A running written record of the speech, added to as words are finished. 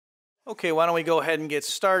Okay, why don't we go ahead and get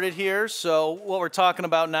started here? So what we're talking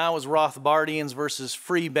about now is Rothbardians versus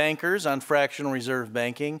free bankers on fractional reserve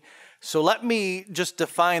banking. So let me just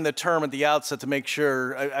define the term at the outset to make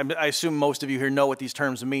sure. I assume most of you here know what these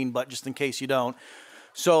terms mean, but just in case you don't.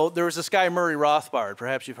 So there was this guy, Murray Rothbard.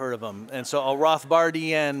 Perhaps you've heard of him. And so a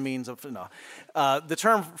Rothbardian means, the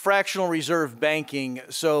term fractional reserve banking.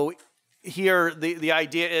 So here the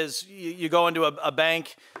idea is you go into a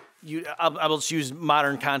bank. I will just use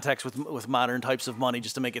modern context with modern types of money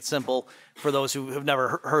just to make it simple for those who have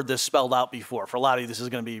never heard this spelled out before. For a lot of you, this is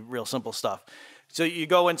going to be real simple stuff. So you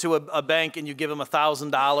go into a bank and you give them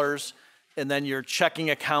 $1,000, and then your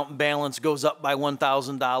checking account balance goes up by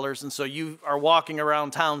 $1,000. And so you are walking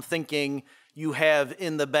around town thinking you have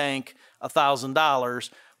in the bank $1,000,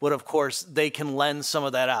 but of course they can lend some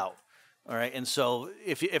of that out. All right. And so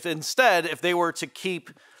if instead they were to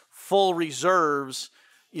keep full reserves,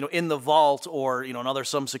 in the vault or, another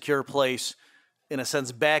some secure place, in a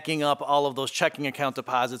sense, backing up all of those checking account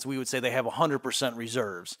deposits, we would say they have 100%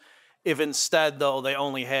 reserves. If instead, though, they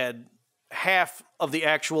only had half of the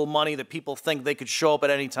actual money that people think they could show up at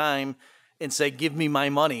any time and say, give me my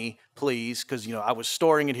money, please, because, I was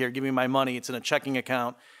storing it here, give me my money, it's in a checking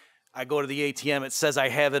account. I go to the ATM, it says I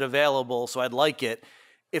have it available, so I'd like it.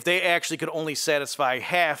 If they actually could only satisfy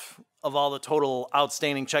half of all the total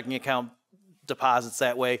outstanding checking account deposits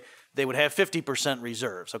that way, they would have 50%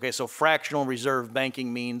 reserves. Okay, so fractional reserve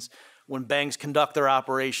banking means when banks conduct their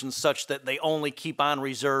operations such that they only keep on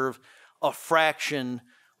reserve a fraction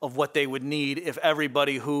of what they would need if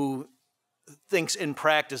everybody who thinks in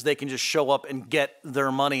practice they can just show up and get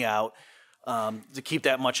their money out, to keep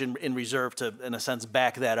that much in reserve to, in a sense,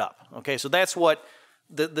 back that up. Okay, so that's what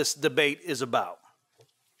this debate is about.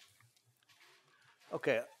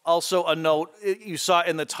 Okay, also a note, you saw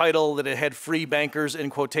in the title that it had free bankers in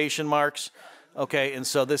quotation marks. Okay, and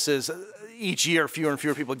so this is, each year fewer and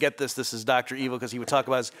fewer people get this. This is Dr. Evil because he would talk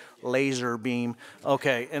about his laser beam.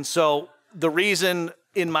 Okay, and so the reason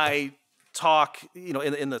in my talk,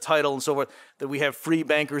 in the title and so forth, that we have free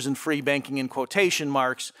bankers and free banking in quotation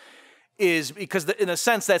marks is because in a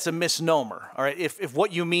sense that's a misnomer. All right, if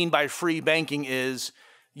what you mean by free banking is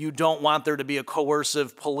you don't want there to be a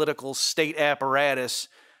coercive political state apparatus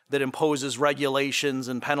that imposes regulations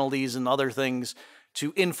and penalties and other things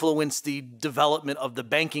to influence the development of the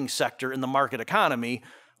banking sector in the market economy,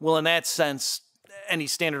 well, in that sense, any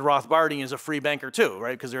standard Rothbardian is a free banker too,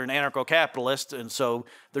 right? Because they're an anarcho-capitalist, and so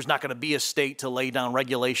there's not going to be a state to lay down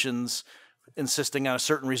regulations insisting on a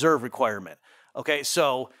certain reserve requirement. Okay,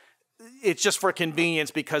 so it's just for convenience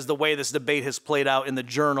because the way this debate has played out in the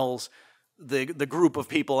journals, the group of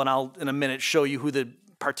people, and I'll in a minute show you who the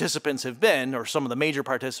participants have been, or some of the major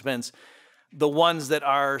participants, the ones that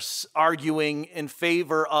are arguing in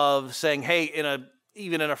favor of saying, hey,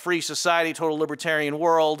 even in a free society, total libertarian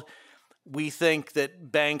world, we think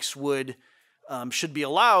that banks should be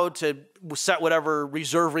allowed to set whatever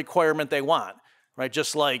reserve requirement they want, right?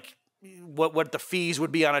 Just like what the fees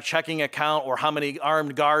would be on a checking account or how many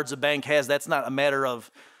armed guards a bank has, that's not a matter of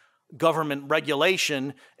government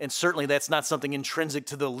regulation, and certainly that's not something intrinsic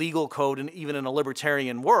to the legal code, and even in a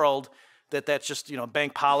libertarian world, that's just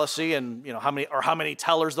bank policy, and how many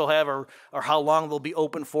tellers they'll have, or how long they'll be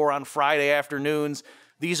open for on Friday afternoons.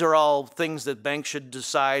 These are all things that banks should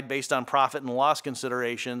decide based on profit and loss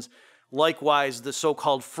considerations. Likewise, the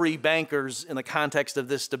so-called free bankers, in the context of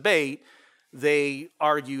this debate, they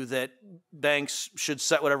argue that banks should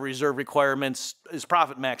set whatever reserve requirements is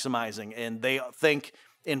profit maximizing, and they think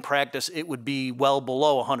in practice it would be well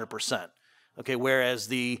below 100%. Okay, whereas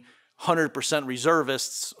the 100%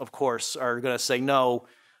 reservists, of course, are going to say no.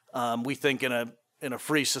 We think in a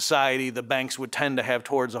free society, the banks would tend to have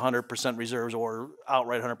towards 100% reserves or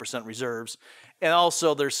outright 100% reserves. And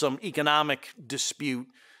also, there's some economic dispute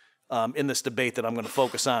in this debate that I'm going to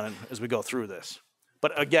focus on as we go through this.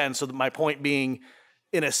 But again, so my point being,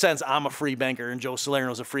 in a sense, I'm a free banker, and Joe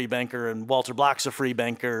Salerno's a free banker, and Walter Block's a free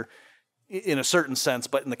banker, in a certain sense,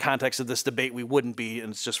 but in the context of this debate, we wouldn't be,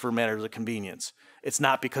 and it's just for matters of convenience. It's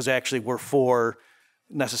not because actually we're for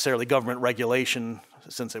necessarily government regulation,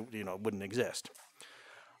 since it wouldn't exist.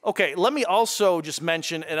 Okay, let me also just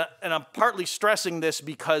mention, and I'm partly stressing this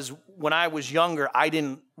because when I was younger, I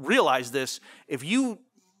didn't realize this. If you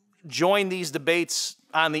join these debates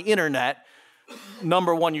on the internet,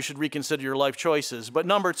 number one, you should reconsider your life choices, but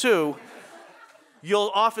number two,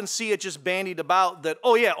 you'll often see it just bandied about that,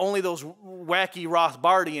 oh yeah, only those wacky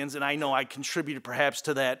Rothbardians, and I know I contributed perhaps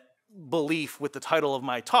to that belief with the title of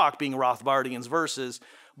my talk being Rothbardians versus,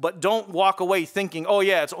 but don't walk away thinking, oh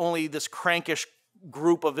yeah, it's only this crankish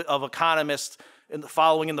group of economists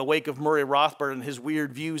following in the wake of Murray Rothbard and his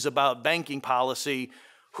weird views about banking policy,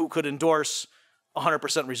 who could endorse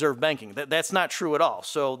 100% reserve banking. That's not true at all.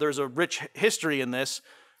 So there's a rich history in this.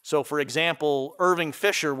 So for example, Irving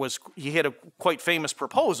Fisher he had a quite famous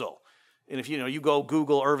proposal. And if you go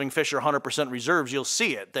Google Irving Fisher 100% reserves, you'll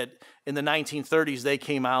see it, that in the 1930s they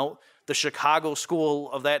came out. The Chicago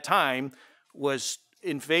school of that time was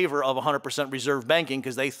in favor of 100% reserve banking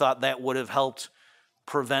because they thought that would have helped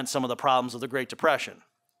prevent some of the problems of the Great Depression.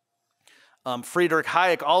 Friedrich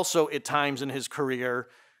Hayek also at times in his career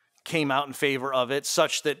came out in favor of it,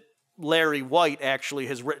 such that Larry White actually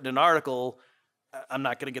has written an article, I'm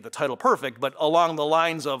not going to get the title perfect, but along the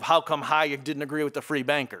lines of how come Hayek didn't agree with the free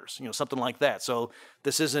bankers, something like that. So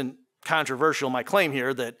this isn't controversial, my claim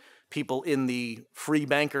here, that people in the free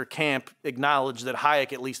banker camp acknowledge that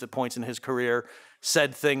Hayek, at least at points in his career,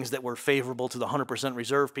 said things that were favorable to the 100%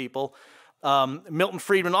 reserve people. Milton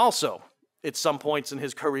Friedman also, at some points in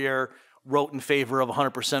his career, wrote in favor of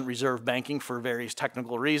 100% reserve banking for various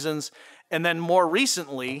technical reasons. And then more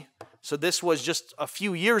recently, so this was just a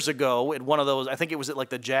few years ago at one of those, I think it was at like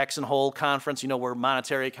the Jackson Hole conference, where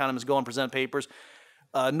monetary economists go and present papers.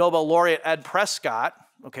 Nobel laureate Ed Prescott,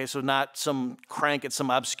 okay, so not some crank at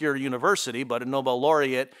some obscure university, but a Nobel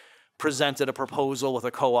laureate presented a proposal with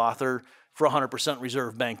a co-author for 100%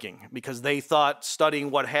 reserve banking because they thought,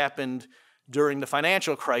 studying what happened during the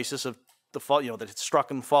financial crisis of the fall, that it struck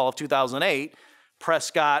in the fall of 2008,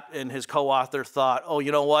 Prescott and his co-author thought, oh, you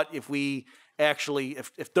know what, if we actually,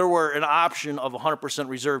 if there were an option of 100%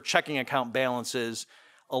 reserve checking account balances,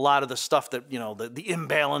 a lot of the stuff that, the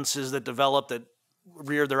imbalances that developed that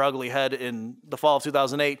reared their ugly head in the fall of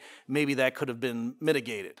 2008, maybe that could have been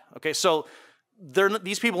mitigated. Okay, so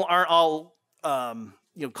these people aren't all,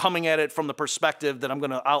 coming at it from the perspective that I'm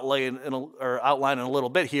going to outline in a little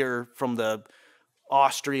bit here from the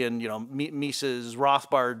Austrian, Mises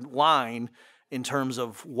Rothbard line in terms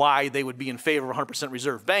of why they would be in favor of 100%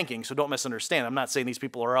 reserve banking. So don't misunderstand. I'm not saying these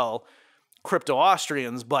people are all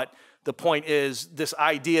crypto-Austrians, but the point is this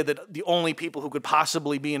idea that the only people who could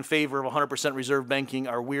possibly be in favor of 100% reserve banking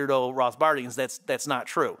are weirdo Rothbardians, that's not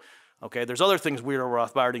true. Okay, there's other things weirdo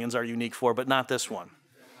Rothbardians are unique for, but not this one.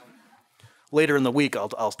 Later in the week,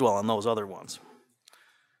 I'll dwell on those other ones.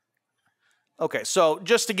 Okay, so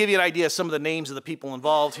just to give you an idea of some of the names of the people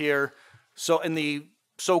involved here. So in the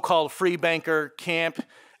so-called free banker camp,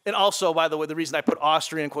 and also, by the way, the reason I put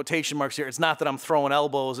Austrian in quotation marks here, it's not that I'm throwing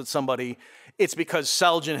elbows at somebody, it's because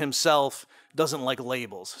Selgin himself doesn't like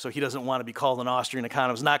labels. So he doesn't want to be called an Austrian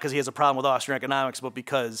economist, not because he has a problem with Austrian economics, but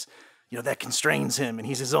because that constrains him and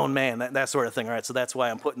he's his own man, that sort of thing. All right, so that's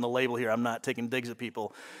why I'm putting the label here. I'm not taking digs at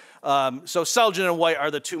people. So Selgin and White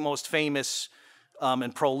are the two most famous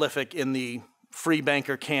and prolific in the free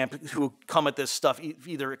banker camp who come at this stuff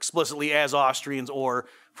either explicitly as Austrians or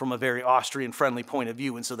from a very Austrian-friendly point of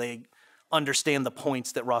view, and so they understand the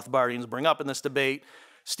points that Rothbardians bring up in this debate.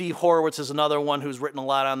 Steve Horowitz is another one who's written a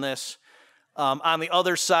lot on this. On the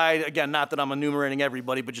other side, again, not that I'm enumerating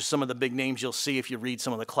everybody, but just some of the big names you'll see if you read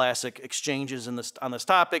some of the classic exchanges on this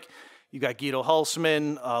topic. You got Guido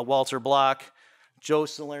Hulsmann, Walter Block, Joe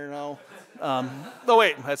Salerno. Oh,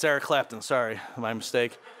 wait, that's Eric Clapton. Sorry, my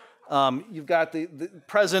mistake. You've got the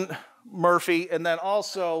President Murphy, and then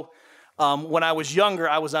also, when I was younger,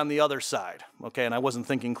 I was on the other side, okay, and I wasn't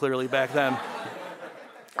thinking clearly back then.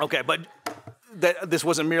 Okay, but this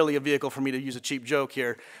wasn't merely a vehicle for me to use a cheap joke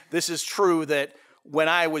here. This is true that when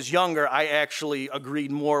I was younger, I actually agreed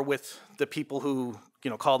more with the people who,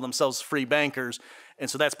 call themselves free bankers, and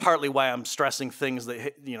so that's partly why I'm stressing things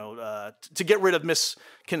that, to get rid of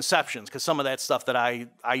misconceptions, because some of that stuff that I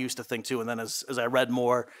used to think too, and then as I read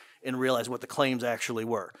more and realized what the claims actually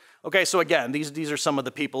were. Okay, so again, these are some of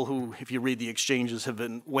the people who, if you read the exchanges, have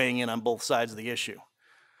been weighing in on both sides of the issue.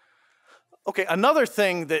 Okay, another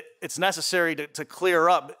thing that it's necessary to clear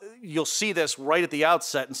up, you'll see this right at the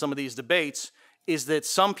outset in some of these debates, is that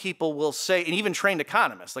some people will say, and even trained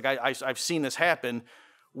economists, like I've seen this happen,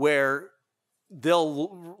 where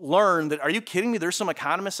they'll learn that, are you kidding me? There's some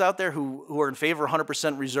economists out there who are in favor of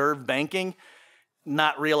 100% reserve banking,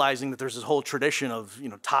 not realizing that there's this whole tradition of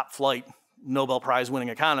top flight Nobel Prize winning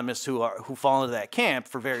economists who fall into that camp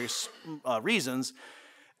for various reasons,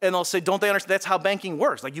 and they'll say, don't they understand that's how banking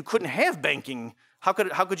works? Like you couldn't have banking. How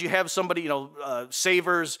could you have somebody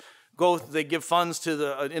savers they give funds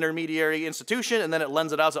to an intermediary institution and then it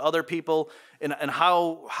lends it out to other people, and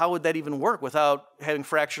how would that even work without having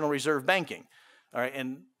fractional reserve banking? All right,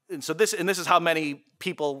 and so this is how many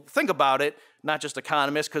people think about it, not just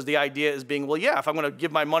economists, because the idea is being, well, yeah, if I'm going to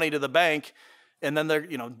give my money to the bank, and then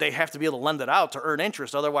they have to be able to lend it out to earn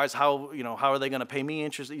interest. Otherwise, how are they going to pay me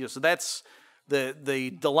interest? So that's the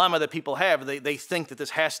dilemma that people have, they think that this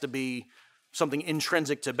has to be something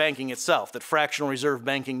intrinsic to banking itself, that fractional reserve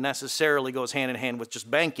banking necessarily goes hand in hand with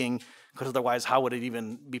just banking, because otherwise how would it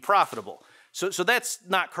even be profitable? So that's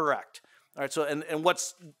not correct. All right, so and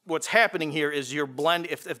what's happening here is you're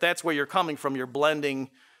if that's where you're coming from, you're blending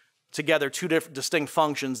together two different distinct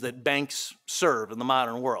functions that banks serve in the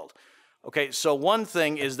modern world. Okay, so one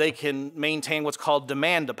thing is they can maintain what's called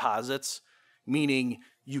demand deposits, meaning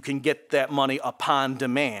you can get that money upon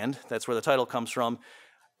demand. That's where the title comes from.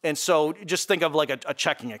 And so just think of like a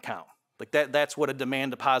checking account. Like that's what a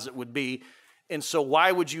demand deposit would be. And so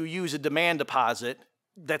why would you use a demand deposit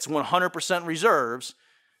that's 100% reserves?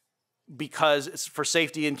 Because it's for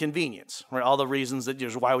safety and convenience, right? All the reasons that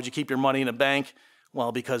why would you keep your money in a bank?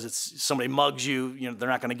 Well, because it's somebody mugs you, they're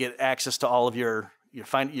not going to get access to all of your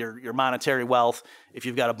monetary wealth if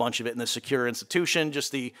you've got a bunch of it in a secure institution.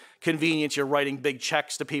 Just the convenience, you're writing big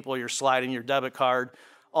checks to people, you're sliding your debit card,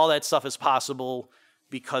 all that stuff is possible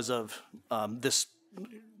because of this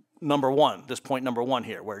point number one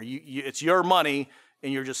here, where it's your money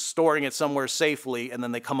and you're just storing it somewhere safely, and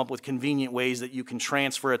then they come up with convenient ways that you can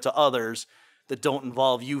transfer it to others that don't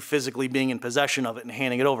involve you physically being in possession of it and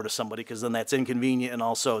handing it over to somebody, because then that's inconvenient and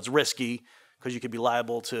also it's risky because you could be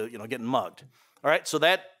liable to getting mugged. All right, so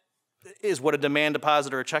that is what a demand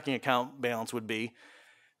deposit or a checking account balance would be.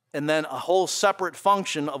 And then a whole separate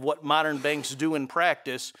function of what modern banks do in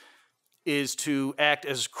practice is to act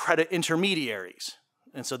as credit intermediaries.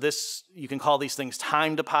 And so you can call these things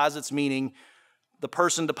time deposits, meaning the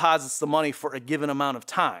person deposits the money for a given amount of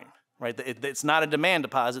time, right? It's not a demand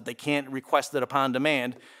deposit. They can't request it upon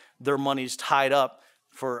demand. Their money's tied up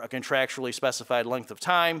for a contractually specified length of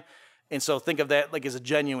time. And so think of that like as a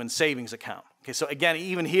genuine savings account. Okay, so again,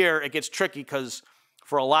 even here, it gets tricky because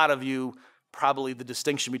for a lot of you, probably the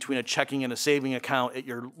distinction between a checking and a saving account at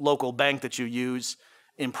your local bank that you use,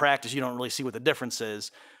 in practice, you don't really see what the difference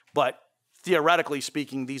is. But theoretically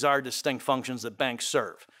speaking, these are distinct functions that banks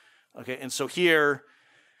serve. Okay, and so here,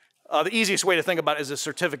 the easiest way to think about it is a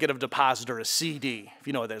certificate of deposit, or a CD, if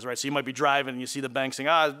you know what that is, right? So you might be driving and you see the bank saying,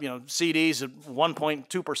 CDs at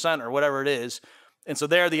 1.2% or whatever it is. And so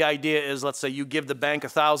there the idea is, let's say you give the bank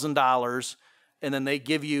 $1,000, and then they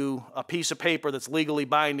give you a piece of paper that's legally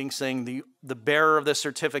binding saying the bearer of this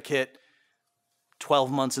certificate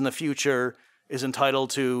 12 months in the future is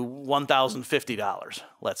entitled to $1,050,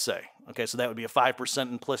 let's say. Okay, so that would be a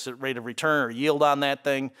 5% implicit rate of return or yield on that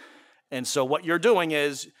thing. And so what you're doing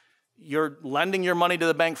is you're lending your money to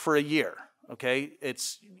the bank for a year, okay?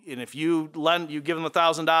 And if you give them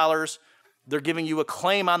 $1,000, they're giving you a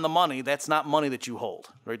claim on the money. That's not money that you hold,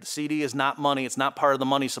 right? The CD is not money. It's not part of the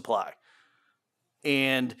money supply.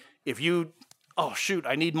 And if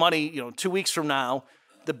I need money, 2 weeks from now,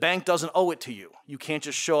 the bank doesn't owe it to you. You can't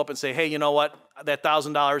just show up and say, hey, you know what? That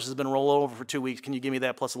 $1,000 has been rolled over for 2 weeks. Can you give me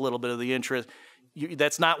that plus a little bit of the interest?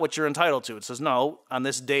 That's not what you're entitled to. It says, no, on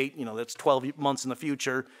this date, that's 12 months in the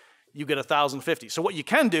future, you get $1,050. So what you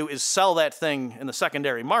can do is sell that thing in the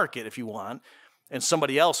secondary market if you want, and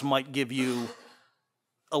somebody else might give you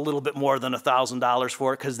a little bit more than $1,000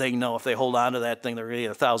 for it because they know if they hold on to that thing, they're going to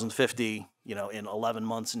get $1,050, in 11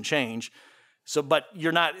 months and change. So, but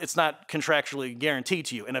it's not contractually guaranteed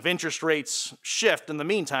to you. And if interest rates shift in the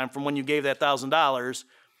meantime from when you gave that $1,000,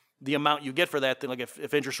 the amount you get for that thing, like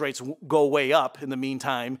if interest rates go way up in the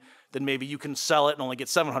meantime, then maybe you can sell it and only get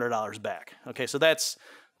 $700 back. Okay, so that's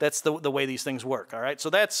the way these things work. All right, so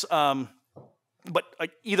that's but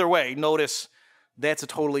either way, notice that's a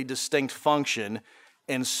totally distinct function.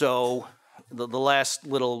 And so the last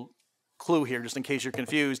little clue here, just in case you're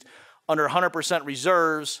confused, under 100%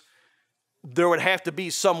 reserves, there would have to be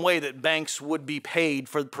some way that banks would be paid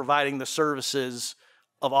for providing the services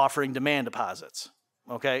of offering demand deposits.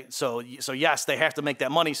 Okay, so yes, they have to make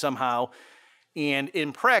that money somehow. And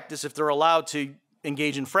in practice, if they're allowed to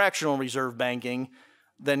engage in fractional reserve banking,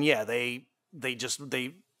 then yeah, they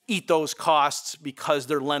eat those costs because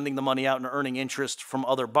they're lending the money out and earning interest from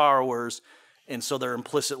other borrowers, and so they're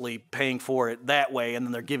implicitly paying for it that way, and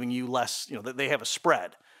then they're giving you less. They have a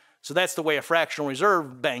spread. So that's the way a fractional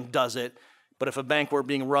reserve bank does it. But if a bank were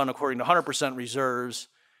being run according to 100% reserves,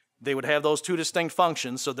 they would have those two distinct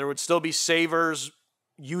functions. So there would still be savers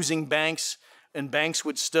using banks, and banks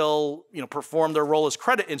would still, perform their role as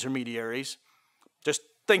credit intermediaries. Just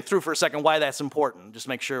think through for a second why that's important. Just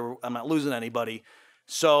make sure I'm not losing anybody.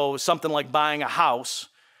 So something like buying a house,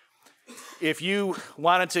 if you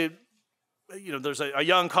wanted to, there's a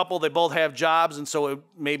young couple, they both have jobs, and so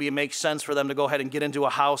maybe it makes sense for them to go ahead and get into a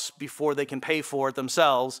house before they can pay for it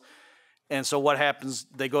themselves. And so what happens,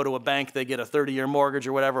 they go to a bank, they get a 30-year mortgage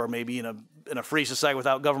or whatever, or maybe in a free society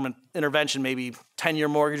without government intervention, maybe 10-year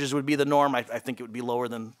mortgages would be the norm. I think it would be lower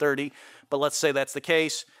than 30, but let's say that's the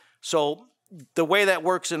case. So the way that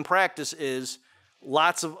works in practice is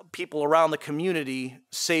lots of people around the community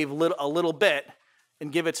save a little bit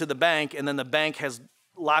and give it to the bank, and then the bank has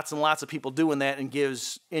lots and lots of people doing that and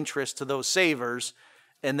gives interest to those savers.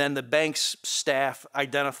 And then the bank's staff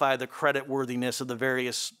identify the creditworthiness of the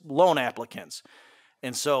various loan applicants.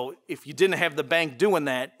 And so if you didn't have the bank doing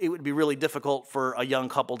that, it would be really difficult for a young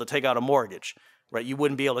couple to take out a mortgage, right? You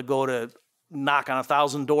wouldn't be able to go to knock on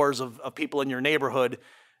 1,000 doors of people in your neighborhood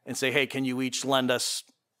and say, hey, can you each lend us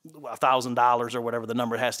 $1,000 or whatever the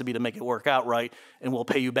number has to be to make it work out right, and we'll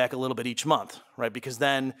pay you back a little bit each month, right? Because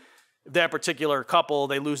then if that particular couple,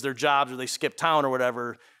 they lose their jobs or they skip town or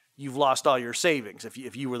whatever, you've lost all your savings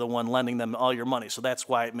if you were the one lending them all your money. So that's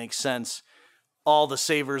why it makes sense. All the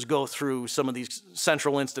savers go through some of these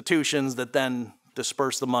central institutions that then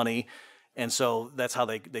disperse the money, and so that's how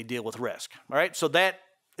they deal with risk. All right, so that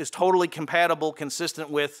is totally compatible, consistent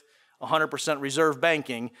with 100% reserve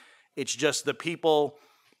banking. It's just the people,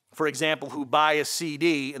 for example, who buy a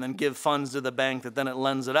CD and then give funds to the bank that then it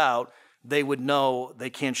lends it out, they would know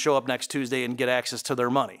they can't show up next Tuesday and get access to their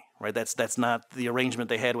money, right? That's not the arrangement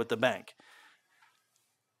they had with the bank.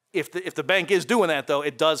 If the bank is doing that, though,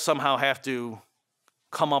 it does somehow have to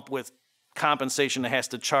come up with compensation it has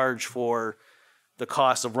to charge for the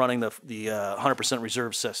cost of running the 100%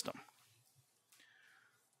 reserve system.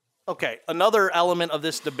 Okay, another element of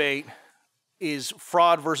this debate is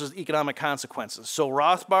fraud versus economic consequences. So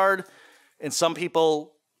Rothbard and some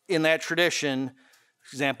people in that tradition,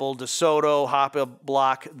 for example, DeSoto, Hoppe,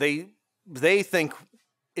 Block, they think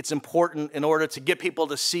it's important in order to get people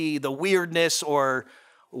to see the weirdness or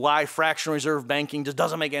why fractional reserve banking just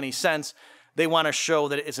doesn't make any sense. They want to show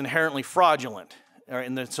that it's inherently fraudulent. Right?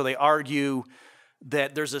 And so they argue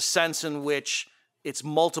that there's a sense in which it's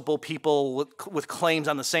multiple people with claims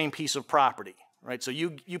on the same piece of property. Right? So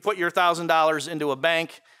you put your $1,000 into a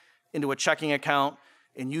bank, into a checking account,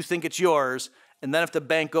 and you think it's yours, and then if the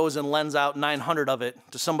bank goes and lends out 900 of it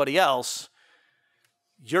to somebody else,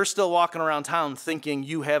 you're still walking around town thinking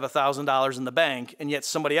you have $1,000 in the bank, and yet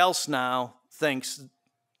somebody else now thinks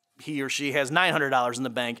he or she has $900 in the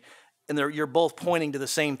bank, and you're both pointing to the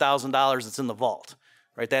same $1,000 that's in the vault,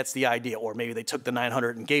 right? That's the idea. Or maybe they took the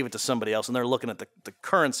 900 and gave it to somebody else, and they're looking at the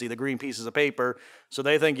currency, the green pieces of paper, so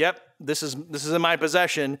they think, yep, this is in my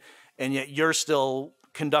possession, and yet you're still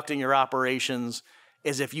conducting your operations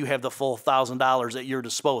as if you have the full $1,000 at your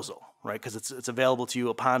disposal, right? Because it's available to you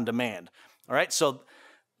upon demand. All right. So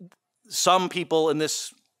some people in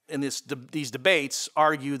these debates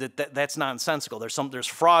argue that that's nonsensical. There's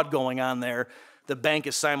fraud going on there. The bank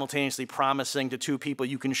is simultaneously promising to two people,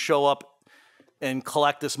 you can show up and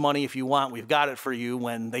collect this money if you want. We've got it for you,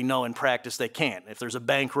 when they know in practice they can't. If there's a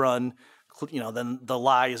bank run, then the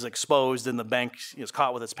lie is exposed and the bank is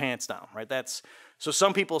caught with its pants down, right? So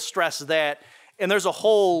some people stress that. And there's a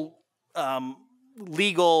whole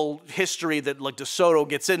legal history that like DeSoto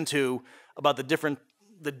gets into about the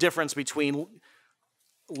difference between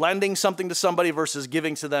lending something to somebody versus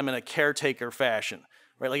giving to them in a caretaker fashion,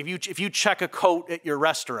 right? Like if you check a coat at your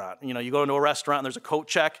restaurant, you go into a restaurant and there's a coat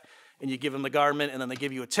check and you give them the garment and then they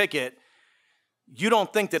give you a ticket, you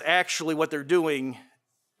don't think that actually what they're doing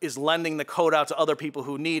is lending the coat out to other people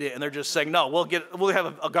who need it, and they're just saying, no, we'll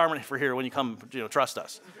have a garment for here when you come, trust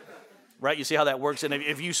us. Right? You see how that works? And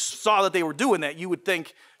if you saw that they were doing that, you would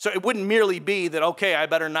think, so it wouldn't merely be that, okay, I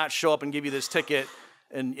better not show up and give you this ticket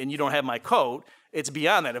and you don't have my coat. It's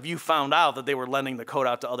beyond that. If you found out that they were lending the coat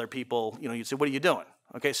out to other people, you'd say, what are you doing?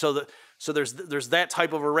 Okay, so there's that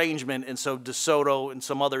type of arrangement, and so DeSoto and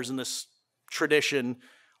some others in this tradition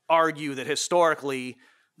argue that historically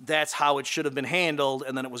that's how it should have been handled,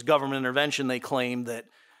 and then it was government intervention, they claim, that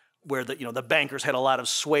where the bankers had a lot of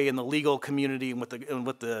sway in the legal community and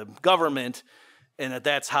with the government, and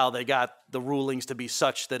that's how they got the rulings to be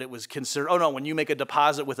such that it was considered, oh no, when you make a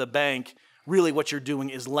deposit with a bank, really what you're doing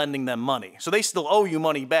is lending them money. So they still owe you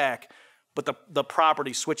money back, but the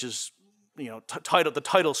property switches, the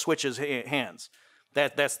title switches hands.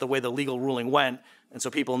 That's the way the legal ruling went, and so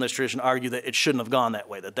people in this tradition argue that it shouldn't have gone that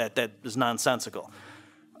way, that is nonsensical.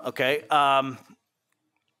 Okay.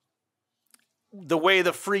 The way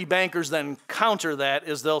the free bankers then counter that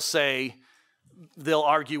is they'll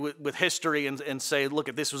argue with history and say, look,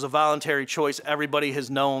 if this was a voluntary choice, everybody has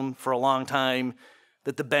known for a long time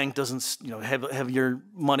that the bank doesn't have your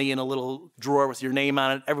money in a little drawer with your name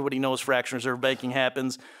on it. Everybody knows fractional reserve banking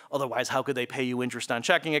happens. Otherwise, how could they pay you interest on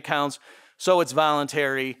checking accounts? So it's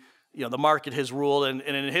voluntary. the market has ruled, and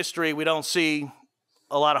in history we don't see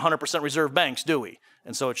a lot of 100% reserve banks, do we?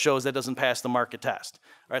 And so it shows that doesn't pass the market test.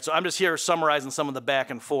 All right, so I'm just here summarizing some of the back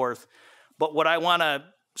and forth. But what I want to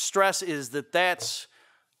stress is that's,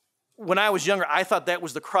 when I was younger, I thought that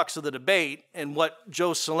was the crux of the debate. And what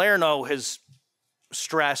Joe Salerno has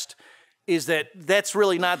stressed is that that's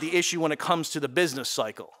really not the issue when it comes to the business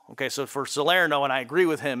cycle. Okay, so for Salerno, and I agree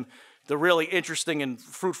with him, the really interesting and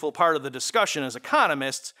fruitful part of the discussion as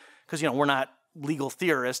economists, because we're not legal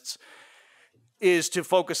theorists, is to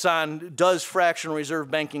focus on, does fractional reserve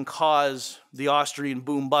banking cause the Austrian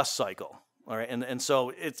boom-bust cycle? All right, and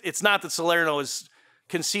so it's not that Salerno is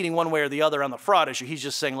conceding one way or the other on the fraud issue. He's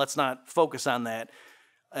just saying let's not focus on that,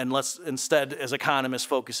 and let's instead, as economists,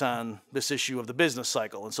 focus on this issue of the business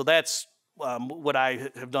cycle. And so that's what I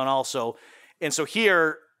have done also. And so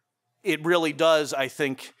here, it really does, I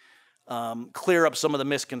think, clear up some of the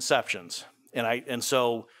misconceptions. And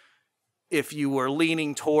so if you were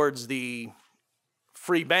leaning towards the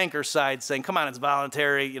free banker side saying, come on, it's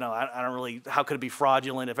voluntary, I don't really, how could it be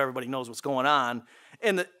fraudulent if everybody knows what's going on?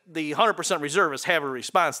 And the 100% reservists have a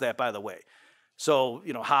response to that, by the way. So,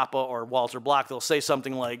 Hoppe or Walter Block, they'll say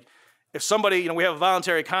something like, if somebody, we have a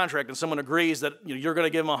voluntary contract and someone agrees that you're going to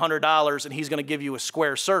give him $100 and he's going to give you a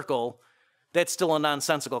square circle, that's still a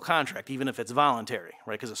nonsensical contract, even if it's voluntary,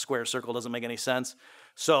 right? Because a square circle doesn't make any sense.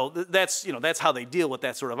 So that's how they deal with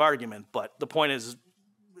that sort of argument. But the point is,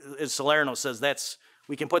 as Salerno says,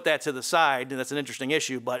 we can put that to the side, and that's an interesting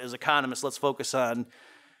issue, but as economists, let's focus on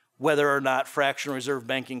whether or not fractional reserve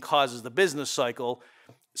banking causes the business cycle.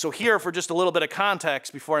 So here, for just a little bit of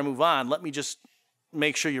context before I move on, let me just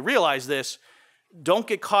make sure you realize this. Don't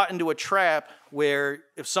get caught into a trap where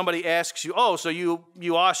if somebody asks you, oh, so you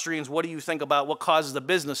Austrians, what do you think about what causes the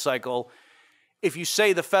business cycle? If you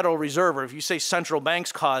say the Federal Reserve or if you say central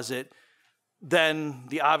banks cause it, then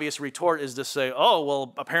the obvious retort is to say, oh,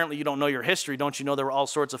 well, apparently you don't know your history. Don't you know there were all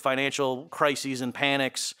sorts of financial crises and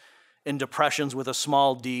panics and depressions with a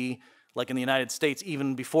small d, like in the United States,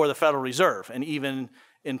 even before the Federal Reserve, and even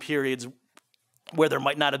in periods where there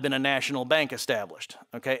might not have been a national bank established,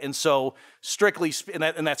 okay? And so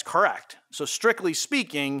and that's correct. So strictly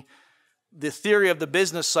speaking, the theory of the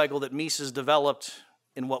business cycle that Mises developed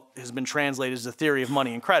in what has been translated as the theory of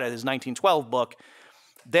money and credit, his 1912 book,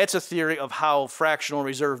 that's a theory of how fractional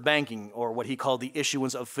reserve banking, or what he called the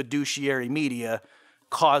issuance of fiduciary media,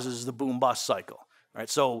 causes the boom-bust cycle. Right?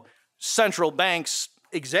 So central banks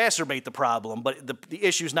exacerbate the problem, but the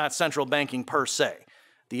issue is not central banking per se.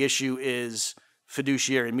 The issue is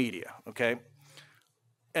fiduciary media, okay?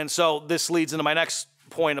 And so this leads into my next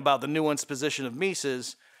point about the nuanced position of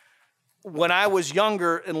Mises. When I was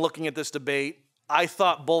younger and looking at this debate, I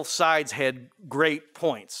thought both sides had great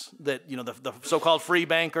points, that the so-called free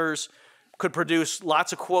bankers could produce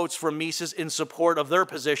lots of quotes from Mises in support of their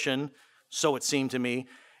position, so it seemed to me,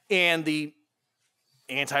 and the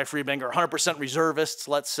anti-free banker, 100% reservists,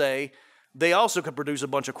 let's say, they also could produce a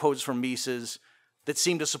bunch of quotes from Mises that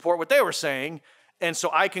seemed to support what they were saying. And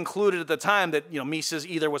so I concluded at the time that Mises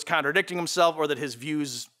either was contradicting himself or that his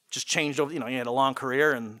views just changed over. He had a long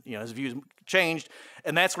career and his views changed,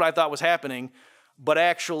 and that's what I thought was happening. But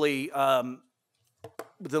actually, within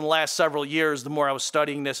the last several years, the more I was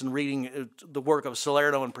studying this and reading the work of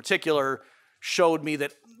Salerno in particular, showed me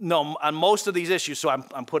that no, on most of these issues. So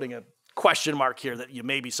I'm putting a question mark here that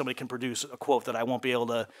maybe somebody can produce a quote that I won't be able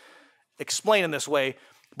to explain in this way.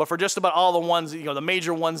 But for just about all the ones, the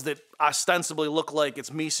major ones that ostensibly look like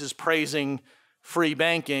it's Mises praising free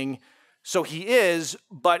banking, so he is,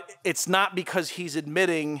 but it's not because he's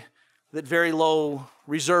admitting that very low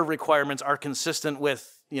reserve requirements are consistent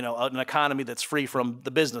with an economy that's free from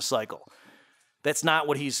the business cycle. That's not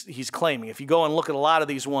what he's claiming. If you go and look at a lot of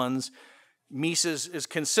these ones, Mises is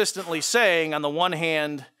consistently saying, on the one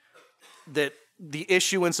hand, that the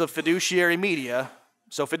issuance of fiduciary media.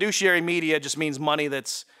 So fiduciary media just means money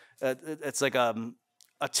that's it's like a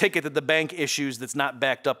ticket that the bank issues that's not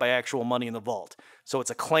backed up by actual money in the vault. So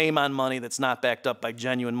it's a claim on money that's not backed up by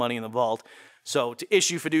genuine money in the vault. So to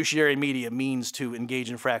issue fiduciary media means to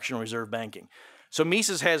engage in fractional reserve banking. So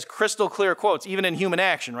Mises has crystal clear quotes, even in Human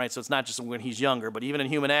Action, right? So it's not just when he's younger, but even in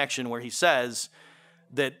Human Action, where he says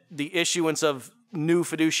that the issuance of new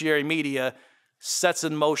fiduciary media sets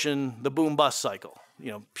in motion the boom-bust cycle.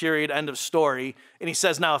 Period, end of story. And he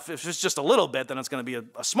says, now, if it's just a little bit, then it's going to be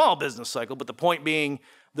a small business cycle. But the point being,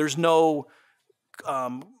 there's no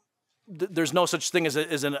such thing as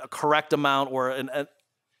a correct amount or an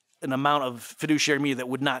amount of fiduciary media that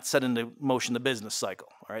would not set into motion the business cycle.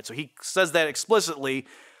 All right, so he says that explicitly.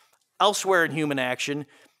 Elsewhere in Human Action,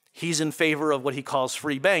 he's in favor of what he calls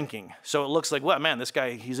free banking. So it looks like, well, man, this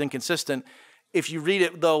guy, he's inconsistent. If you read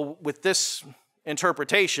it, though, with this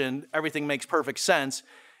interpretation, everything makes perfect sense,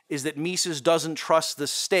 is that Mises doesn't trust the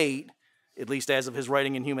state, at least as of his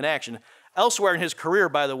writing in Human Action. Elsewhere in his career,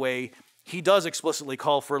 by the way, he does explicitly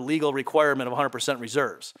call for a legal requirement of 100%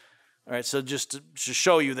 reserves. All right, so just to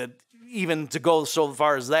show you that even to go so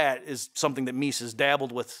far as that is something that Mises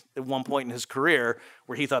dabbled with at one point in his career,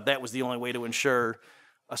 where he thought that was the only way to ensure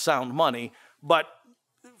a sound money. But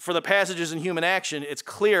for the passages in Human Action, it's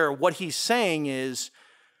clear what he's saying is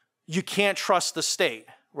you can't trust the state,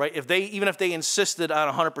 right? Even if they insisted on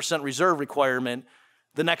a 100% reserve requirement,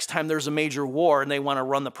 the next time there's a major war and they want to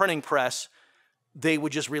run the printing press, they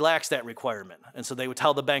would just relax that requirement. And so they would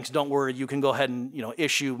tell the banks, don't worry, you can go ahead and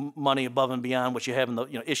issue money above and beyond what you have in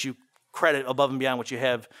the, issue credit above and beyond what you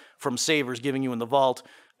have from savers giving you in the vault.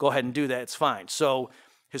 Go ahead and do that, it's fine. So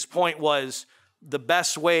his point was the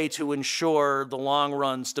best way to ensure the long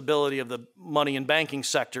run stability of the money and banking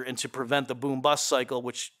sector and to prevent the boom bust cycle,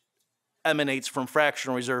 which emanates from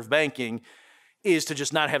fractional reserve banking, is to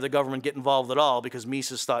just not have the government get involved at all, because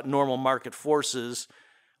Mises thought normal market forces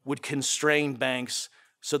would constrain banks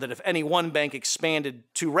so that if any one bank expanded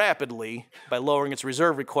too rapidly by lowering its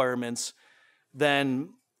reserve requirements, then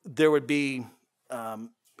there would be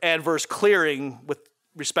adverse clearing with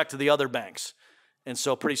respect to the other banks. And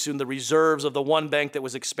so pretty soon the reserves of the one bank that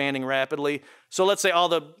was expanding rapidly, so let's say all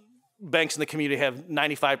the banks in the community have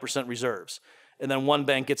 95% reserves, and then one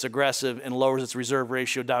bank gets aggressive and lowers its reserve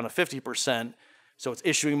ratio down to 50%, so it's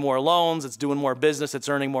issuing more loans, it's doing more business, it's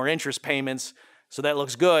earning more interest payments, so that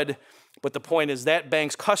looks good. But the point is that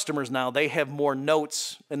bank's customers now, they have more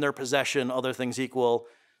notes in their possession, other things equal,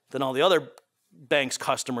 than all the other bank's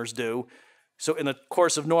customers do. So in the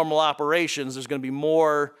course of normal operations, there's going to be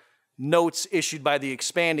more notes issued by the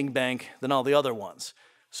expanding bank than all the other ones.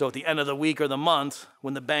 So at the end of the week or the month,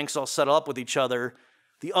 when the banks all settle up with each other,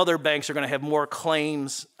 the other banks are going to have more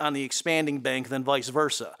claims on the expanding bank than vice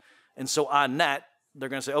versa. And so on net, they're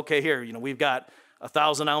going to say, okay, here, we've got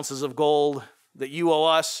 1,000 ounces of gold that you owe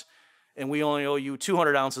us, and we only owe you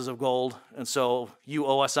 200 ounces of gold, and so you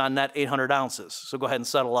owe us on net 800 ounces. So go ahead and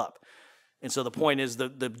settle up. And so the point is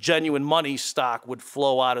the genuine money stock would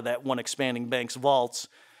flow out of that one expanding bank's vaults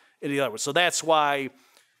into the other one. So that's why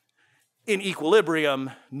in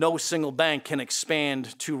equilibrium, no single bank can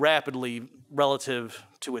expand too rapidly relative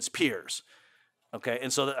to its peers. Okay,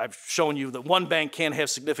 and so I've shown you that one bank can have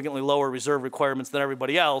significantly lower reserve requirements than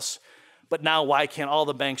everybody else, but now why can't all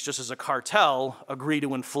the banks, just as a cartel, agree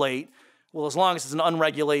to inflate? Well, as long as it's an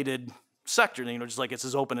unregulated sector, just like it's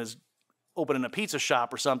as opening a pizza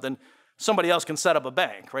shop or something, somebody else can set up a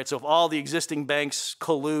bank, right? So if all the existing banks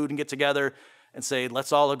collude and get together and say,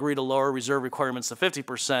 let's all agree to lower reserve requirements to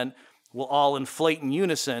 50%, we'll all inflate in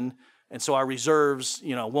unison, and so our reserves,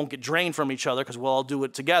 won't get drained from each other because we'll all do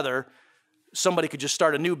it together. Somebody could just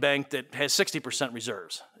start a new bank that has 60%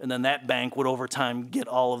 reserves, and then that bank would over time get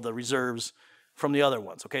all of the reserves from the other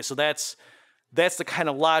ones. Okay, so that's the kind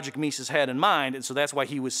of logic Mises had in mind, and so that's why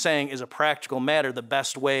he was saying, as a practical matter, the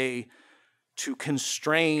best way to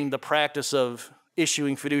constrain the practice of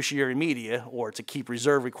issuing fiduciary media or to keep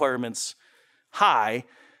reserve requirements high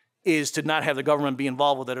is to not have the government be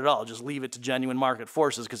involved with it at all. Just leave it to genuine market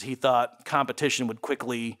forces, because he thought competition would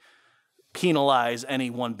quickly penalize any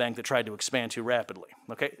one bank that tried to expand too rapidly.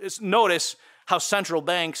 Okay, notice how central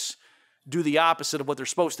banks do the opposite of what they're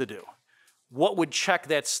supposed to do. What would check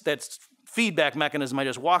that feedback mechanism I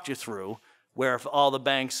just walked you through, where if all the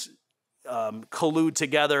banks collude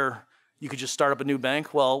together, you could just start up a new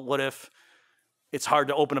bank? Well, what if it's hard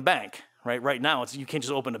to open a bank? Right now, you can't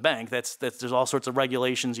just open a bank. There's all sorts of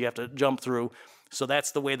regulations you have to jump through. So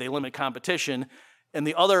that's the way they limit competition. And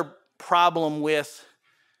the other problem with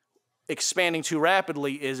expanding too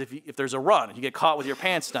rapidly is if there's a run, you get caught with your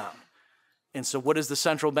pants down. And so what does the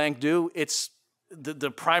central bank do? It's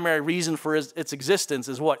the primary reason for its existence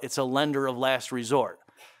is what? It's a lender of last resort.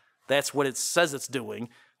 That's what it says it's doing.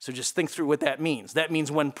 So just think through what that means. That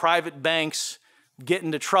means when private banks get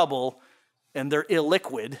into trouble and they're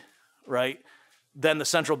illiquid, right, then the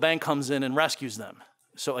central bank comes in and rescues them.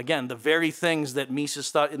 So again, the very things that Mises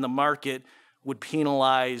thought in the market would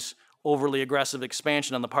penalize overly aggressive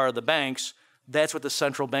expansion on the part of the banks, that's what the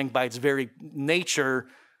central bank by its very nature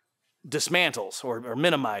dismantles or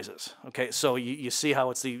minimizes. Okay, so you see how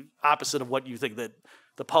it's the opposite of what you think that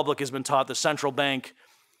the public has been taught. The central bank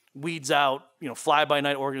weeds out,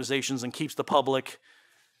 fly-by-night organizations and keeps the public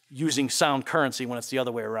using sound currency when it's the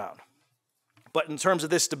other way around. But in terms of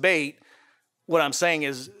this debate, what I'm saying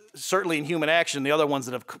is certainly in Human Action, the other ones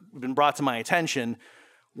that have been brought to my attention,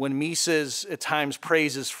 when Mises at times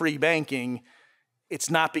praises free banking, it's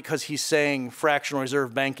not because he's saying fractional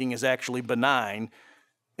reserve banking is actually benign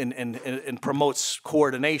and promotes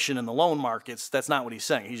coordination in the loan markets. That's not what he's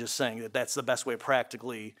saying. He's just saying that that's the best way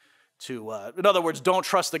practically to, in other words, don't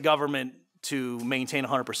trust the government to maintain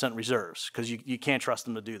 100% reserves, because you can't trust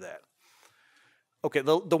them to do that. Okay,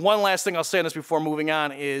 the one last thing I'll say on this before moving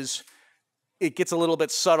on is it gets a little bit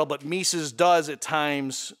subtle, but Mises does at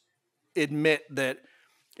times admit that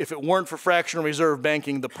if it weren't for fractional reserve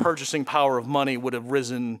banking, the purchasing power of money would have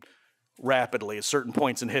risen rapidly at certain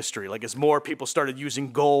points in history. Like as more people started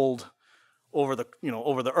using gold over the,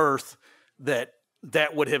 over the earth, that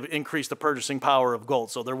would have increased the purchasing power of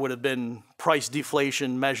gold. So there would have been price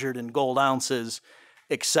deflation measured in gold ounces,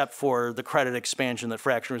 except for the credit expansion that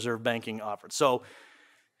fractional reserve banking offered. So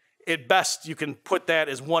at best, you can put that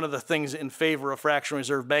as one of the things in favor of fractional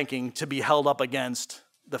reserve banking to be held up against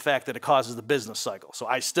the fact that it causes the business cycle. So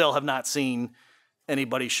I still have not seen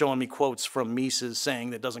anybody showing me quotes from Mises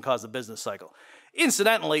saying that it doesn't cause the business cycle.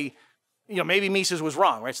 Incidentally, maybe Mises was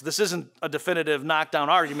wrong, right? So this isn't a definitive knockdown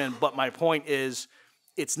argument, but my point is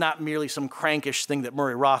it's not merely some crankish thing that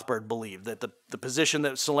Murray Rothbard believed, that the position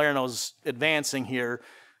that Salerno's advancing here,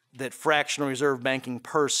 that fractional reserve banking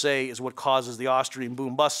per se is what causes the Austrian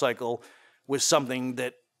boom-bust cycle, was something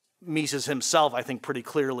that Mises himself, I think, pretty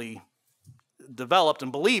clearly developed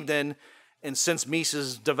and believed in. And since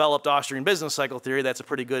Mises developed Austrian business cycle theory, that's a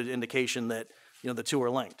pretty good indication that the two are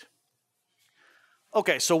linked.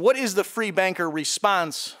 Okay, so what is the free banker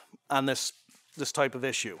response on this type of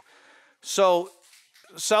issue? So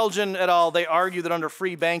Selgin et al., they argue that under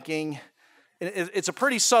free banking, it's a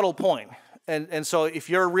pretty subtle point. And so if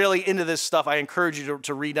you're really into this stuff, I encourage you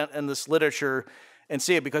to read in this literature and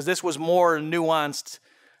see it, because this was more nuanced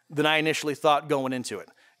than I initially thought going into it.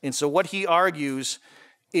 And so what he argues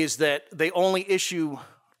is that they only issue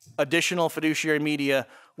additional fiduciary media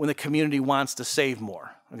when the community wants to save more.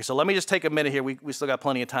 Okay, so let me just take a minute here. We still got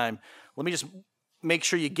plenty of time. Let me just make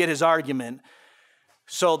sure you get his argument.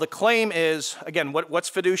 So the claim is, again, what's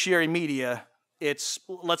fiduciary media? Let's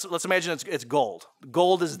imagine it's gold.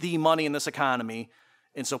 Gold is the money in this economy,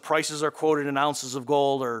 and so prices are quoted in ounces of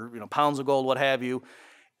gold or pounds of gold, what have you.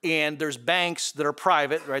 And there's banks that are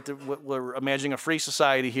private, right? We're imagining a free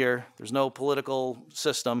society here. There's no political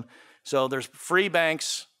system. So there's free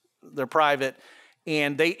banks, they're private,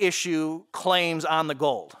 and they issue claims on the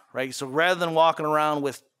gold, right? So rather than walking around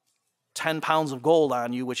with 10 pounds of gold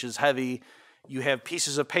on you, which is heavy, you have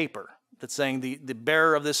pieces of paper that's saying the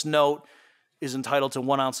bearer of this note is entitled to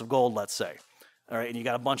 1 ounce of gold, let's say. All right, and you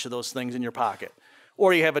got a bunch of those things in your pocket.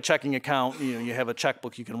 Or you have a checking account, you have a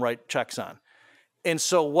checkbook you can write checks on. And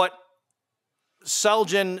so what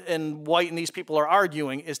Selgin and White and these people are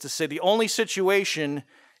arguing is to say the only situation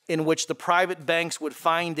in which the private banks would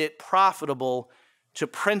find it profitable to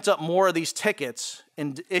print up more of these tickets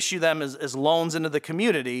and issue them as loans into the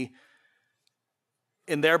community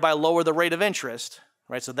and thereby lower the rate of interest,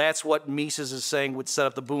 right? So that's what Mises is saying would set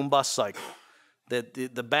up the boom-bust cycle. That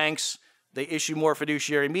the banks, they issue more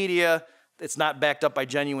fiduciary media. It's not backed up by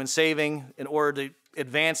genuine saving. In order to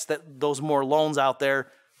advance those more loans out there,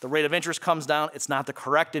 the rate of interest comes down. It's not the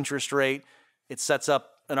correct interest rate. It sets up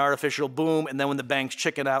an artificial boom, and then when the banks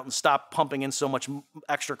chicken out and stop pumping in so much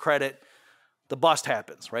extra credit, the bust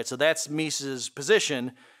happens, right? So that's Mises'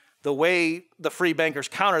 position. The way the free bankers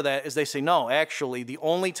counter that is they say, no, actually, the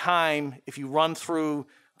only time, if you run through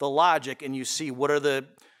the logic and you see what are the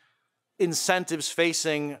incentives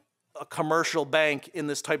facing a commercial bank in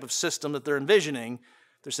this type of system that they're envisioning,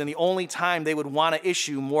 they're saying the only time they would want to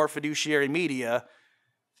issue more fiduciary media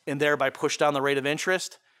and thereby push down the rate of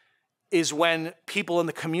interest is when people in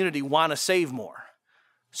the community want to save more.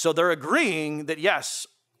 So they're agreeing that, yes,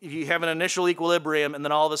 if you have an initial equilibrium and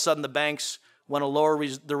then all of a sudden the banks want to lower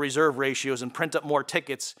the reserve ratios and print up more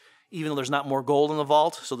tickets, even though there's not more gold in the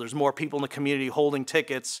vault, so there's more people in the community holding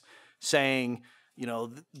tickets saying,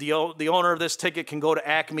 the owner of this ticket can go to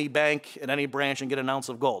Acme Bank at any branch and get an ounce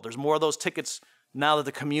of gold. There's more of those tickets now that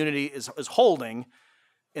the community is holding.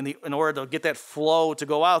 In order to get that flow to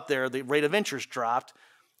go out there, the rate of interest dropped.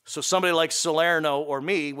 So somebody like Salerno or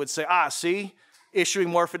me would say, see, issuing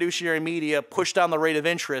more fiduciary media pushed down the rate of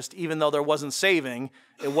interest, even though there wasn't saving.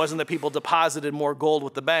 It wasn't that people deposited more gold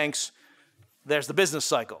with the banks. There's the business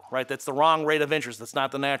cycle, right? That's the wrong rate of interest. That's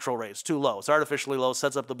not the natural rate. It's too low. It's artificially low,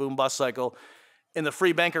 sets up the boom-bust cycle. And the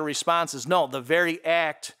free banker response is, no, the very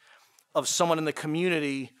act of someone in the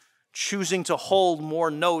community choosing to hold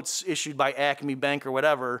more notes issued by Acme Bank or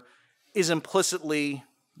whatever is implicitly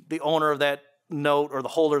the owner of that note or the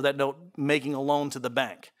holder of that note making a loan to the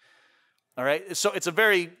bank. All right? So it's a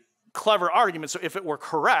very clever argument. So if it were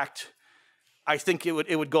correct, I think it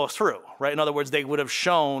would go through, right? In other words, they would have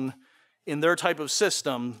shown in their type of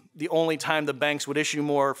system, the only time the banks would issue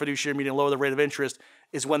more fiduciary media and lower the rate of interest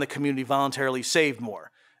is when the community voluntarily saved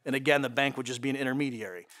more. And again, the bank would just be an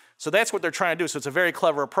intermediary. So that's what they're trying to do. So it's a very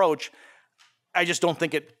clever approach. I just don't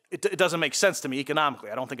think it doesn't make sense to me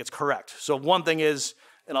economically. I don't think it's correct. So one thing is,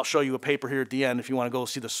 and I'll show you a paper here at the end if you want to go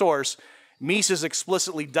see the source, Mises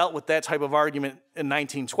explicitly dealt with that type of argument in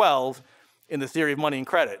 1912 in the Theory of Money and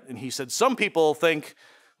Credit. And he said, some people think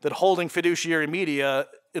that holding fiduciary media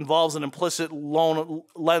involves an implicit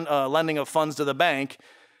lending of funds to the bank.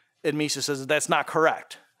 And Mises says that's not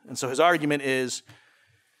correct. And so his argument is,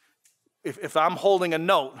 if I'm holding a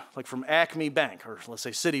note, like from Acme Bank, or let's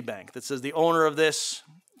say Citibank, that says the owner of this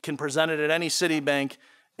can present it at any Citibank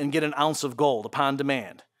and get an ounce of gold upon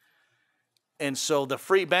demand. And so the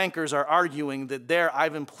free bankers are arguing that there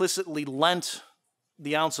I've implicitly lent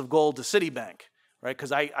the ounce of gold to Citibank, right?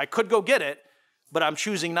 Because I could go get it, but I'm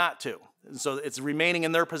choosing not to. And so it's remaining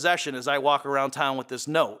in their possession as I walk around town with this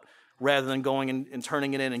note, rather than going and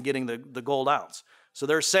turning it in and getting the gold ounce. So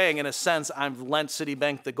they're saying, in a sense, I've lent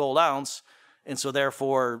Citibank the gold ounce, and so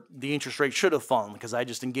therefore the interest rate should have fallen because I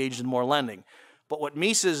just engaged in more lending. But what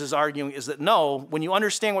Mises is arguing is that no, when you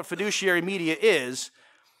understand what fiduciary media is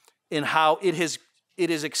and how it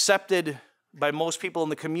is accepted by most people in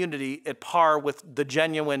the community at par with the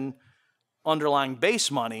genuine underlying base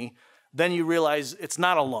money, then you realize it's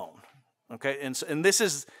not a loan. Okay, and this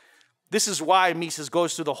is why Mises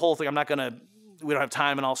goes through the whole thing. We don't have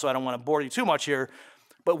time, and also I don't want to bore you too much here,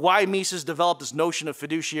 but why Mises developed this notion of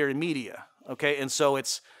fiduciary media. Okay, and so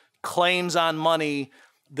it's claims on money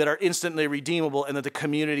that are instantly redeemable and that the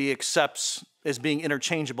community accepts as being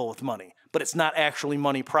interchangeable with money, but it's not actually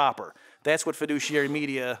money proper. That's what fiduciary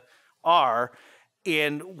media are.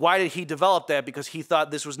 And why did he develop that? Because he thought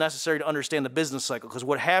this was necessary to understand the business cycle. Because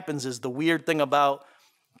what happens is, the weird thing about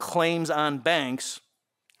claims on banks,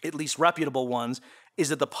 at least reputable ones, is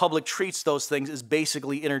that the public treats those things as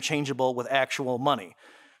basically interchangeable with actual money.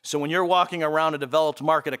 So when you're walking around a developed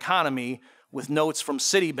market economy with notes from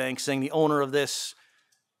Citibank saying the owner of this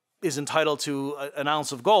is entitled to an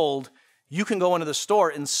ounce of gold, you can go into the store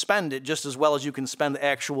and spend it just as well as you can spend the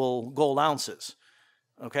actual gold ounces.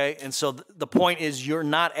 Okay, and so the point is, you're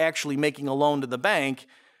not actually making a loan to the bank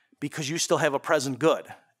because you still have a present good.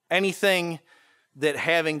 Anything that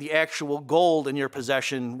having the actual gold in your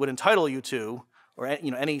possession would entitle you to, or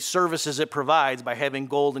any services it provides by having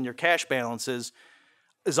gold in your cash balances,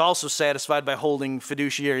 is also satisfied by holding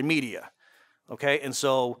fiduciary media. Okay, and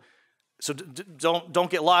so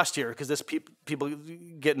don't get lost here, because this people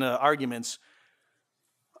get into arguments.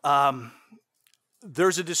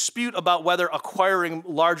 There's a dispute about whether acquiring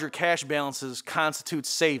larger cash balances constitutes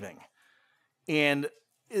saving. And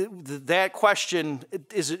that question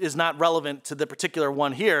is not relevant to the particular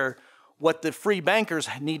one here. What the free bankers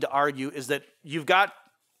need to argue is that you've got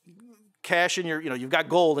cash in you've got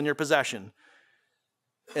gold in your possession.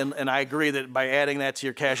 And I agree that by adding that to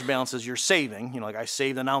your cash balances, you're saving. Like I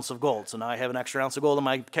saved an ounce of gold, so now I have an extra ounce of gold in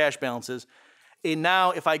my cash balances. And now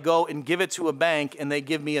if I go and give it to a bank and they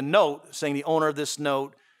give me a note saying the owner of this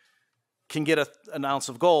note can get an ounce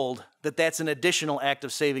of gold, that's an additional act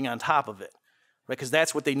of saving on top of it, right? Because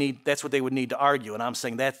that's what they need. That's what they would need to argue. And I'm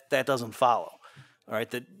saying that doesn't follow. All right,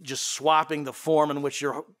 that just swapping the form in which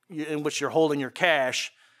you're holding your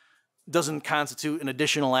cash doesn't constitute an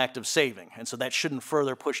additional act of saving, and so that shouldn't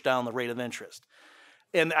further push down the rate of interest.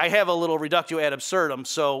 And I have a little reductio ad absurdum.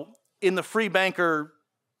 So in the free banker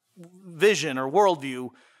vision or worldview,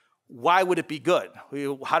 why would it be good?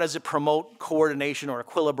 How does it promote coordination or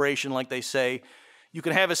equilibration, like they say? You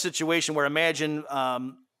can have a situation where, imagine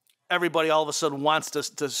everybody all of a sudden wants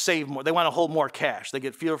to save more. They want to hold more cash. They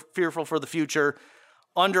get fearful for the future.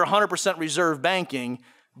 Under 100% reserve banking,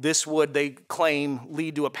 this would, they claim,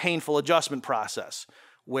 lead to a painful adjustment process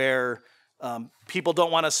where people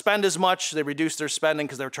don't want to spend as much. They reduce their spending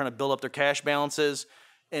because they're trying to build up their cash balances.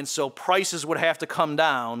 And so prices would have to come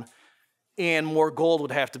down and more gold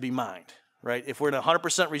would have to be mined, right? If we're in a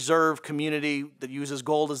 100% reserve community that uses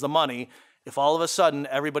gold as the money, if all of a sudden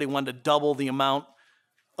everybody wanted to double the amount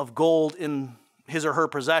of gold in his or her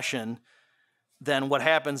possession, then what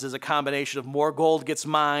happens is a combination of more gold gets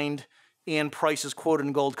mined and prices quoted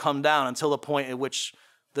in gold come down until the point at which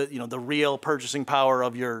the real purchasing power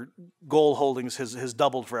of your gold holdings has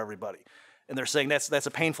doubled for everybody. And they're saying that's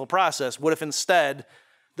a painful process. What if instead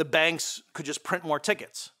the banks could just print more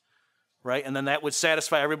tickets, right? And then that would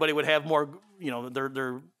satisfy everybody, would have more,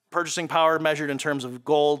 their purchasing power measured in terms of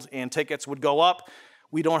gold and tickets would go up,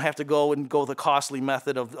 We don't have to go the costly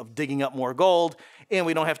method of digging up more gold, and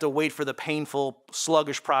we don't have to wait for the painful,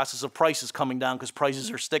 sluggish process of prices coming down because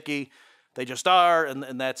prices are sticky. They just are,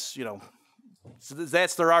 and that's,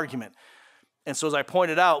 that's their argument. And so as I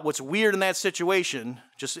pointed out, what's weird in that situation,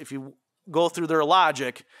 just if you go through their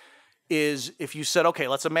logic, is if you said, okay,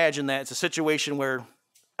 let's imagine that it's a situation where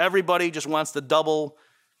everybody just wants to double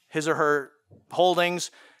his or her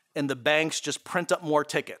holdings, and the banks just print up more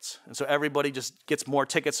tickets. And so everybody just gets more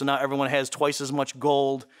tickets, so now everyone has twice as much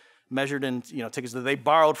gold measured in tickets that they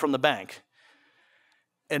borrowed from the bank.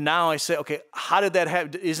 And now I say, okay, how did that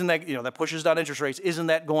happen? Isn't that, that pushes down interest rates, isn't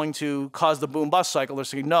that going to cause the boom-bust cycle? They're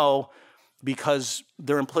saying no, because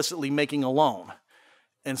they're implicitly making a loan.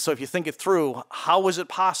 And so if you think it through, how was it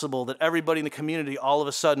possible that everybody in the community all of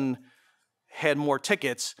a sudden had more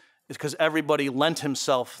tickets? It's because everybody lent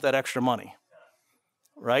himself that extra money.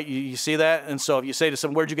 Right? You see that? And so if you say to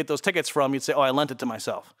someone, where'd you get those tickets from? You'd say, oh, I lent it to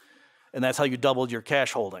myself. And that's how you doubled your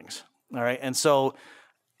cash holdings. All right? And so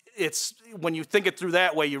it's when you think it through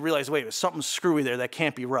that way, you realize, wait, there's something screwy there. That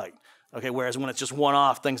can't be right. Okay? Whereas when it's just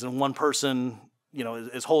one-off things and one person,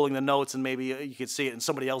 is holding the notes and maybe you could see it and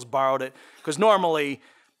somebody else borrowed it. Because normally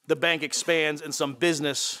the bank expands and some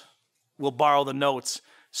business will borrow the notes,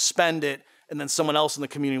 spend it, and then someone else in the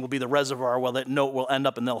community will be the reservoir where that note will end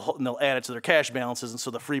up and they'll add it to their cash balances. And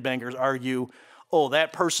so the free bankers argue, oh,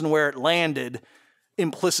 that person where it landed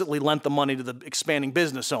implicitly lent the money to the expanding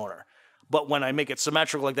business owner. But when I make it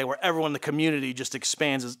symmetrical like that, where everyone in the community just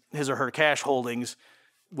expands his or her cash holdings,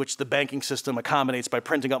 which the banking system accommodates by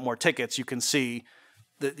printing up more tickets, you can see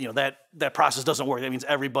that that process doesn't work. That means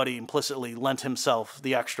everybody implicitly lent himself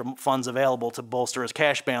the extra funds available to bolster his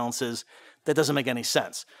cash balances. That doesn't make any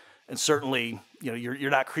sense. And certainly, you're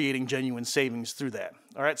not creating genuine savings through that.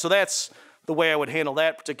 All right, so that's the way I would handle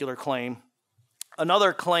that particular claim.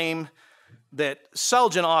 Another claim that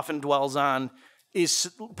Selgin often dwells on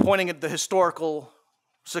is pointing at the historical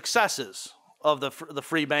successes of the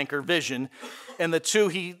free banker vision, and the two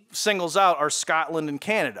he singles out are Scotland and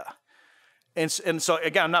Canada. And so,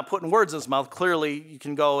 again, I'm not putting words in his mouth. Clearly, you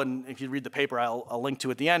can go and if you read the paper I'll link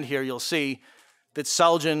to at the end here, you'll see that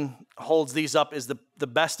Selgin holds these up as the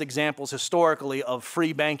best examples historically of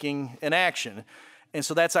free banking in action. And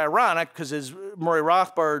so that's ironic because as Murray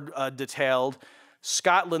Rothbard detailed,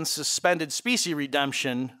 Scotland suspended specie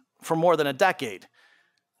redemption for more than a decade.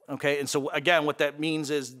 Okay, and so again, what that means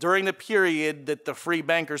is during the period that the free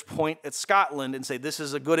bankers point at Scotland and say, this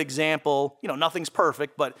is a good example, nothing's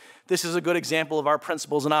perfect, but this is a good example of our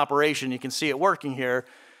principles in operation. You can see it working here.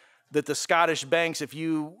 That the Scottish banks, if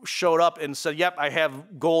you showed up and said, yep, I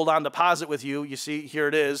have gold on deposit with you, you see, here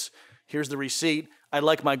it is, here's the receipt, I'd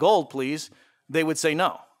like my gold, please, they would say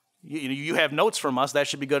no. You have notes from us, that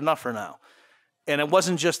should be good enough for now. And it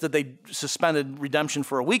wasn't just that they suspended redemption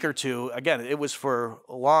for a week or two. Again, it was for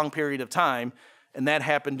a long period of time, and that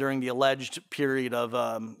happened during the alleged period of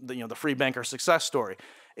the free banker success story.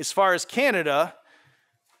 As far as Canada,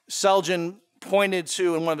 Selgin pointed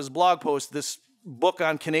to, in one of his blog posts, this book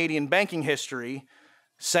on Canadian banking history,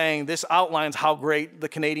 saying this outlines how great the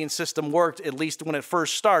Canadian system worked, at least when it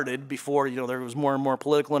first started, before there was more and more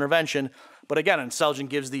political intervention. But again, and Selgin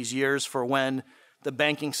gives these years for when the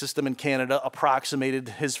banking system in Canada approximated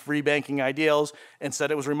his free banking ideals and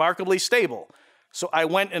said it was remarkably stable. So I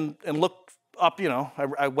went and looked up,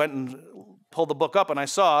 I went and pulled the book up and I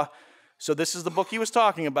saw, so this is the book he was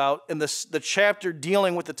talking about, and the chapter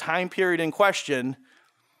dealing with the time period in question,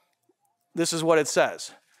 this is what it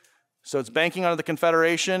says. So it's banking under the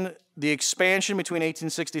Confederation, the expansion between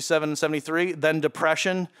 1867 and 73, then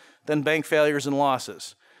depression, then bank failures and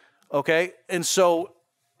losses. Okay? And so,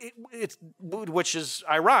 which is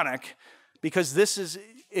ironic, because this is,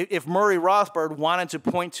 if Murray Rothbard wanted to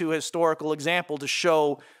point to a historical example to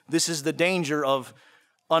show this is the danger of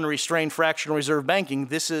unrestrained fractional reserve banking,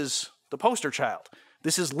 this is the poster child.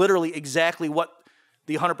 This is literally exactly what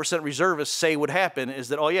the 100% reservists say would happen, is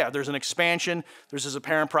that, oh yeah, there's an expansion, there's this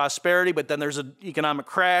apparent prosperity, but then there's an economic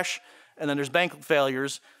crash, and then there's bank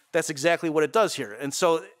failures. That's exactly what it does here. And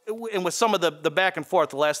so, and with some of the back and forth,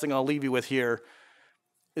 the last thing I'll leave you with here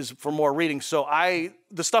is for more reading. So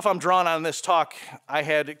the stuff I'm drawing on in this talk, I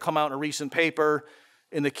had it come out in a recent paper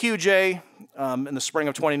in the QJ in the spring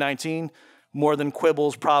of 2019, More Than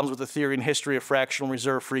Quibbles, Problems with the Theory and History of Fractional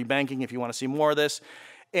Reserve Free Banking, if you want to see more of this.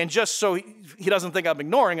 And just so he doesn't think I'm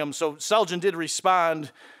ignoring him, so Selgin did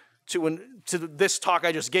respond to this talk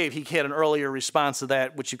I just gave. He had an earlier response to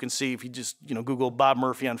that, which you can see if you just Google Bob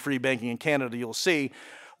Murphy on free banking in Canada, you'll see.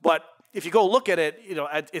 But if you go look at it,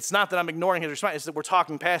 it's not that I'm ignoring his response, it's that we're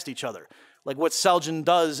talking past each other. Like what Selgin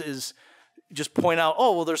does is just point out,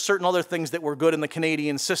 oh, well, there's certain other things that were good in the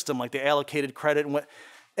Canadian system, like the allocated credit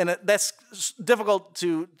and that's difficult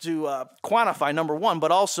to quantify, number one,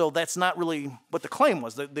 but also that's not really what the claim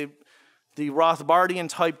was. The Rothbardian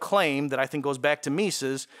type claim that I think goes back to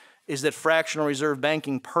Mises is that fractional reserve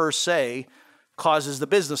banking per se causes the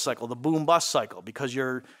business cycle, the boom-bust cycle, because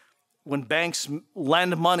when banks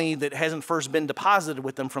lend money that hasn't first been deposited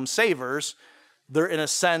with them from savers, they're in a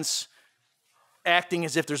sense acting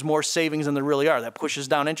as if there's more savings than there really are. That pushes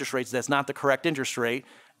down interest rates. That's not the correct interest rate,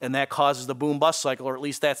 and that causes the boom-bust cycle, or at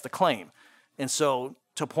least that's the claim. And so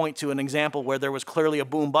to point to an example where there was clearly a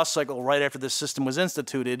boom-bust cycle right after this system was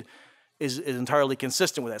instituted is entirely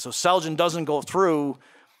consistent with that. So Selgin doesn't go through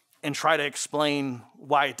and try to explain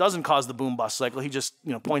why it doesn't cause the boom-bust cycle. He just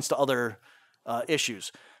points to other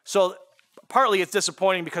issues. So partly it's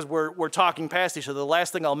disappointing because we're talking past each other. The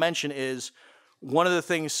last thing I'll mention is one of the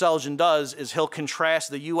things Selgin does is he'll contrast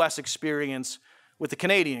the U.S. experience with the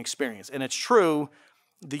Canadian experience. And it's true,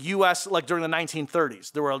 the U.S., like during the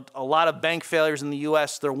 1930s, there were a lot of bank failures in the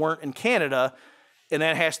U.S. there weren't in Canada, and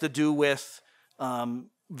that has to do with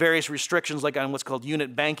various restrictions like on what's called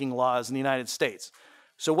unit banking laws in the United States.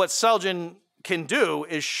 So what Selgin can do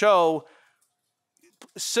is show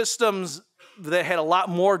systems that had a lot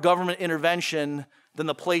more government intervention than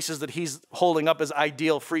the places that he's holding up as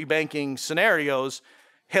ideal free banking scenarios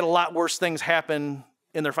had a lot worse things happen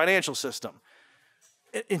in their financial system.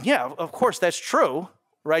 And yeah, of course, that's true,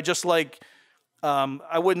 right? Just like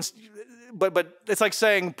I wouldn't, but it's like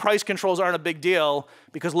saying price controls aren't a big deal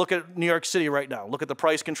because look at New York City right now. Look at the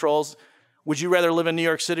price controls. Would you rather live in New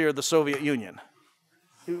York City or the Soviet Union?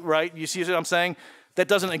 Right? You see what I'm saying? That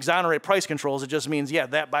doesn't exonerate price controls. It just means, yeah,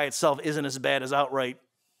 that by itself isn't as bad as outright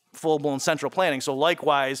full-blown central planning. So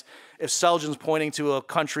likewise, if Selgin's pointing to a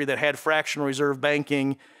country that had fractional reserve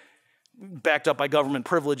banking backed up by government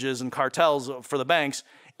privileges and cartels for the banks,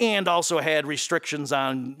 and also had restrictions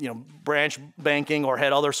on branch banking or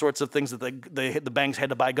had other sorts of things that the banks had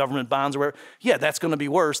to buy government bonds or whatever, yeah, that's going to be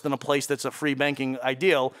worse than a place that's a free banking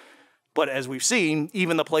ideal. But as we've seen,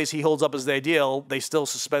 even the place he holds up as the ideal, they still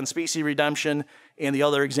suspend specie redemption, and the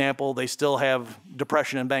other example, they still have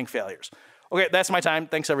depression and bank failures. Okay, that's my time.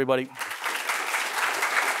 Thanks, everybody.